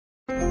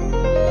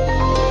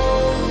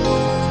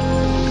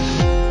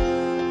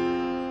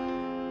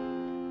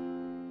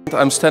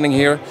I'm standing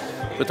here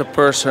with the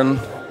person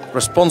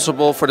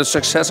responsible for the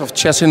success of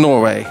chess in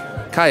Norway.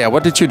 Kaya,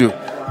 what did you do?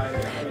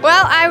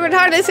 Well, I would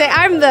hardly say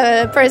I'm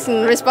the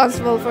person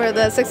responsible for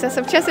the success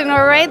of chess in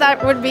Norway.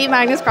 That would be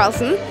Magnus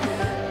Carlsen.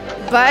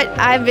 But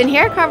I've been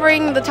here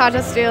covering the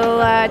Tata style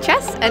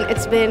chess, and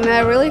it's been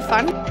really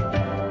fun.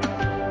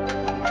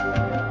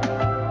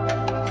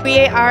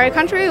 We are a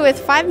country with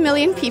 5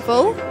 million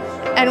people,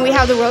 and we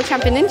have the world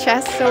champion in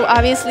chess, so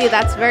obviously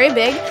that's very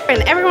big.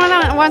 And everyone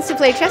wants to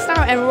play chess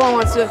now, everyone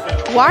wants to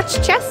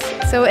watch chess,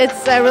 so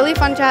it's really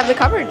fun to have the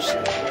coverage.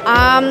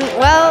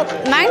 Well,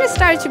 Magnus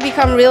started to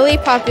become really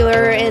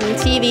popular in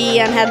TV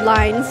and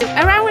headlines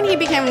around when he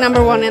became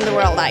 #1 in the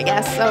world, I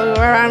guess, so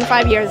around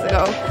 5 years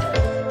ago.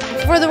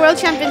 For the World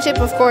Championship,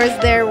 of course,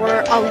 there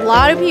were a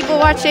lot of people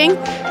watching.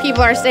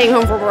 People are staying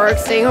home from work,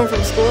 staying home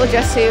from school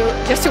just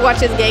to watch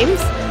his games.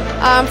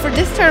 For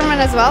this tournament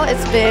as well,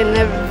 it's been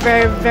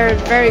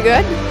very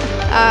good.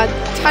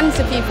 Tons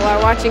of people are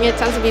watching it,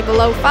 tons of people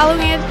are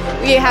following it.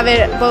 We have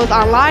it both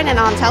online and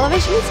on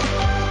television.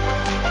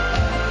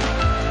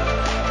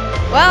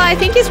 Well, I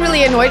think he's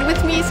really annoyed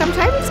with me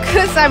sometimes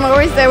because I'm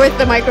always there with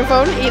the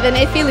microphone, even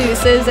if he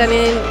loses and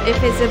if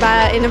he's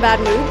in a bad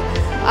mood.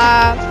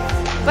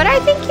 But I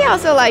think he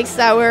also likes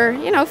that we're,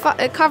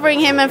 covering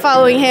him and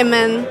following him,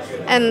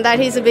 and that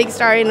he's a big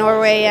star in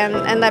Norway,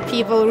 and that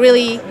people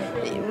really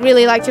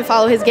like to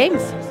follow his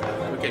games.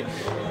 Okay.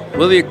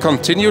 Will you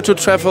continue to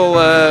travel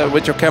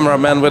with your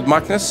cameraman with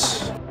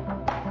Magnus?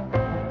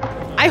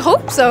 I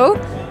hope so.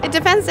 It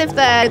depends if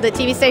the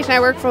TV station I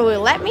work for will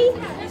let me,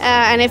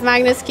 and if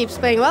Magnus keeps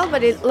playing well,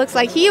 but it looks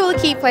like he will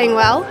keep playing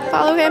well.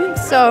 Follow him.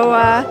 So,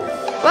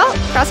 well,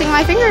 crossing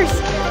my fingers.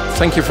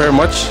 Thank you very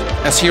much,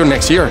 and see you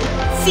next year.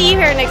 See you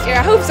here next year.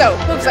 I hope so.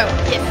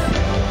 Yes.